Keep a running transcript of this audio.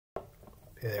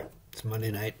Hey there. It's Monday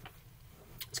night.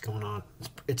 What's going on?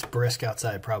 It's brisk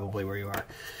outside probably where you are.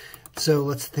 So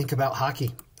let's think about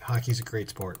hockey. Hockey's a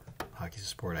great sport. Hockey's a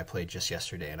sport I played just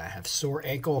yesterday, and I have sore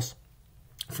ankles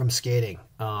from skating.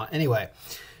 Anyway,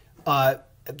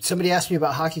 somebody asked me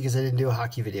about hockey because I didn't do a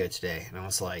hockey video today. And I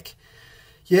was like,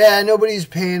 yeah, nobody's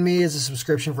paying me as a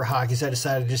subscription for hockey, so I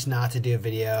decided just not to do a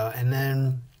video. And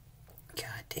then,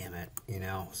 God damn it, you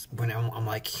know, when I'm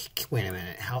like, wait a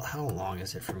minute, how long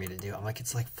is it for me to do? I'm like,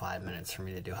 it's like 5 minutes for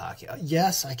me to do hockey.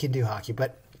 Yes, I can do hockey,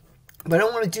 but I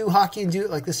don't want to do hockey and do it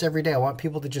like this every day. I want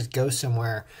people to just go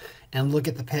somewhere and look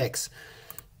at the pics.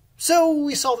 So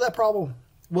we solved that problem.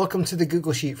 Welcome to the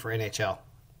Googlesheet for NHL.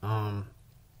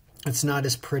 It's not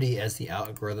as pretty as the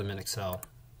algorithm in Excel.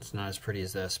 It's not as pretty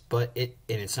as this, but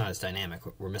it's not as dynamic.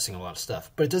 We're missing a lot of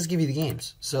stuff, but it does give you the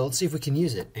games. So let's see if we can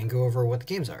use it and go over what the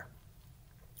games are.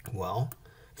 Well,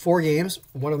 4 games.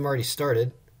 One of them already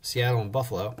started, Seattle and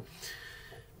Buffalo.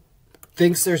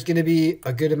 Thinks there's going to be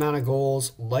a good amount of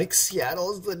goals. Like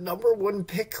Seattle is the #1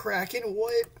 pick. Kraken,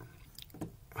 what?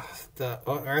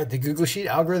 All right, the Googlesheet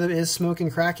algorithm is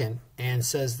smoking Kraken and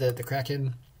says that the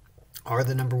Kraken are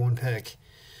the #1 pick.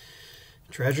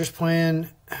 Dredger's playing,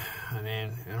 I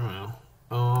mean, I don't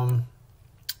know.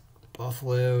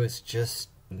 Buffalo is just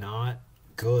not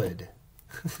good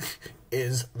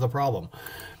is the problem.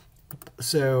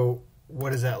 So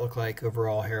what does that look like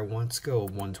overall here? Let's go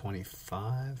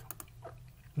 125.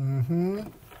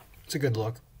 It's a good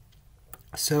look.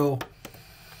 So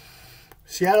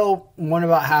Seattle won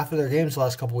about half of their games the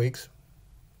last couple weeks.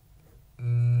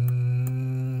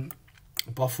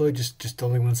 Buffalo just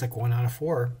only wins like 1 out of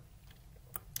 4.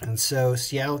 And so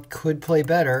Seattle could play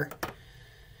better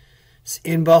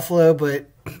in Buffalo, but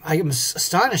I am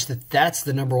astonished that that's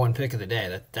the #1 pick of the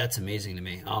day. That's amazing to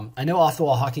me. I know Off the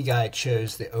Wall Hockey Guy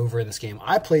chose the over in this game.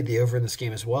 I played the over in this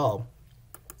game as well.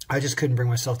 I just couldn't bring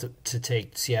myself to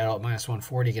take Seattle at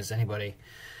 -140 against anybody.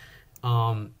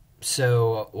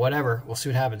 So whatever, we'll see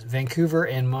what happens. Vancouver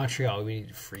and Montreal. We need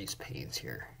to freeze panes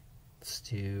here. Let's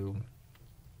do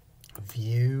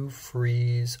view,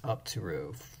 freeze, up to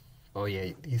row. Oh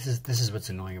yeah, this is what's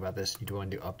annoying about this. You do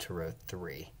want to do up to row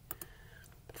 3.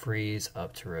 Freeze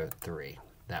up to row 3.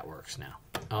 That works now.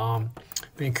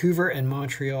 Vancouver and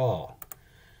Montreal.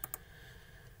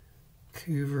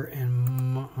 Vancouver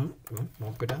and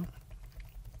won't go down.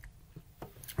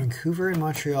 Vancouver and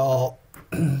Montreal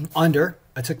under.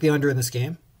 I took the under in this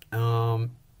game.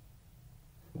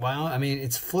 Well, I mean,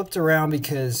 it's flipped around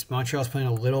because Montreal's playing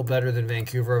a little better than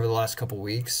Vancouver over the last couple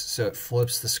weeks, so it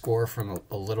flips the score from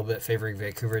a little bit favoring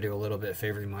Vancouver to a little bit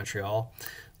favoring Montreal.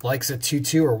 Likes a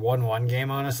 2-2 or 1-1 game,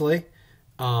 honestly.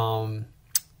 And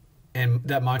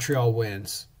that Montreal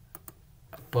wins.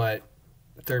 But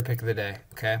 3rd pick of the day,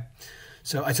 okay?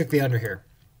 So I took the under here.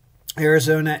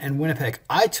 Arizona and Winnipeg.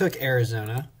 I took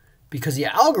Arizona because the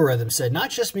algorithm said, not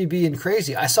just me being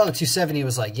crazy. I saw the 270,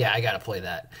 was like, yeah, I got to play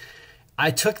that. I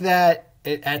took that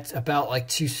at about like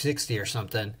 260 or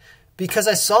something because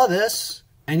I saw this,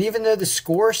 and even though the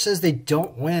score says they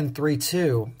don't win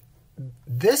 3-2,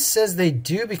 this says they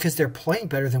do because they're playing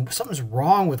better than something's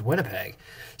wrong with Winnipeg.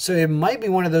 So it might be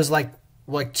one of those like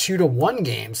 2-1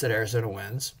 games that Arizona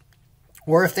wins.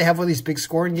 Or if they have one of these big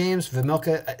scoring games, does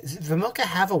Vimilka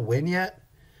have a win yet?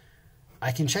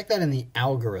 I can check that in the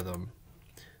algorithm.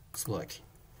 Let's look.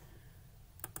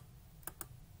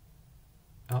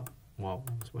 Oh, well,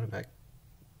 it's Winnipeg.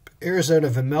 Arizona,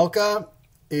 Vimilka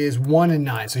is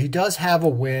 1-9. So he does have a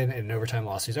win and an overtime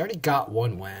loss. He's already got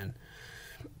 1 win.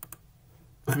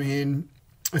 I mean,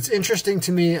 it's interesting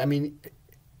to me. I mean,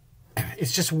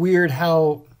 it's just weird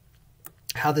how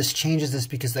this changes this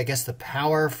because I guess the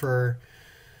power for...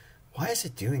 Why is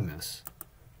it doing this?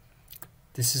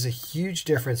 This is a huge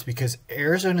difference because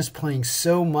Arizona is playing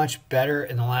so much better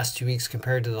in the last 2 weeks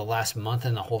compared to the last month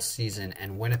in the whole season,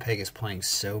 and Winnipeg is playing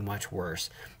so much worse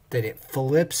that it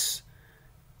flips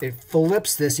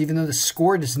this even though the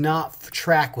score does not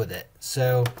track with it.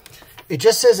 So it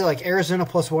just says that like Arizona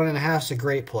plus 1.5 is a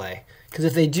great play because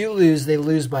if they do lose, they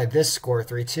lose by this score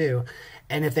 3-2.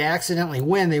 And if they accidentally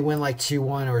win, they win like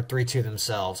 2-1 or 3-2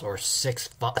 themselves or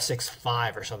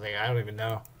 6-5 or something. I don't even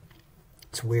know.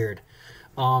 It's weird.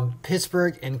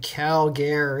 Pittsburgh and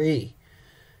Calgary.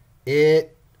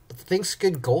 It thinks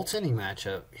good goaltending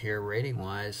matchup here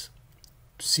rating-wise.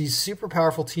 Sees super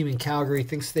powerful team in Calgary.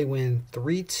 Thinks they win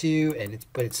 3-2,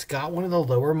 but it's got one of the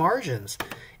lower margins.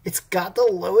 It's got the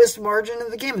lowest margin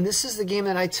of the game, and this is the game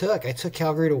that I took. I took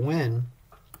Calgary to win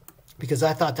because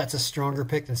I thought that's a stronger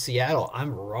pick than Seattle.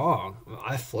 I'm wrong.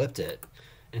 I flipped it.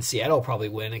 And Seattle will probably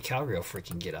win, and Calgary will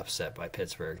freaking get upset by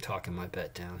Pittsburgh, talking my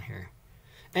bet down here.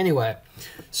 Anyway,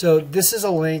 so this is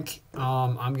a link.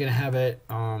 I'm going to have it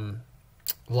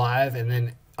live, and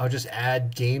then I'll just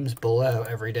add games below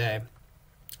every day.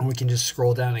 And we can just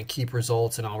scroll down and keep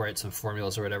results, and I'll write some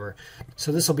formulas or whatever.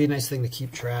 So this will be a nice thing to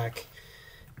keep track.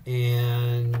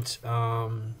 And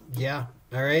yeah,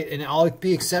 all right. And I'll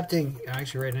be accepting,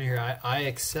 actually right now here, I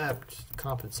accept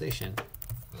compensation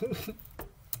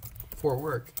for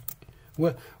work.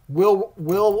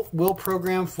 Will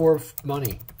program for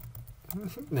money.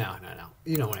 No.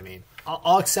 You know what I mean.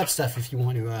 I'll accept stuff if you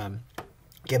want to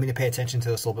get me to pay attention to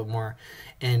this a little bit more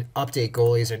and update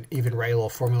goalies, and even write a little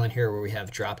formula in here where we have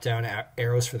drop-down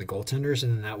arrows for the goaltenders,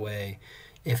 and then that way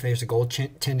if there's a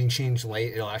goaltending change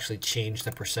late, it'll actually change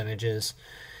the percentages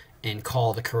and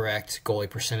call the correct goalie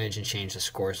percentage and change the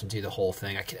scores and do the whole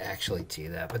thing. I could actually do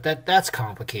that, but that's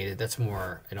complicated. That's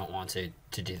more, I don't want to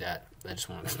do that. I just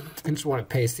want to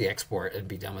paste the export and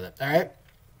be done with it. All right.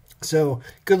 So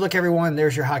good luck, everyone.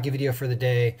 There's your hockey video for the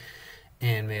day.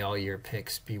 And may all your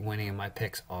picks be winning. And my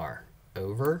picks are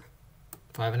over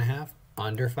 5.5,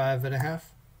 under 5.5,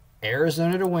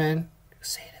 Arizona to win.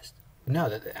 Sadist. No,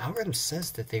 the algorithm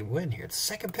says that they win here. It's the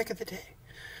second pick of the day.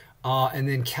 And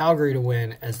then Calgary to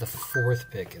win as the fourth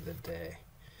pick of the day.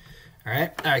 All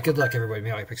right. Good luck, everybody. May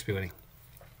all your picks be winning.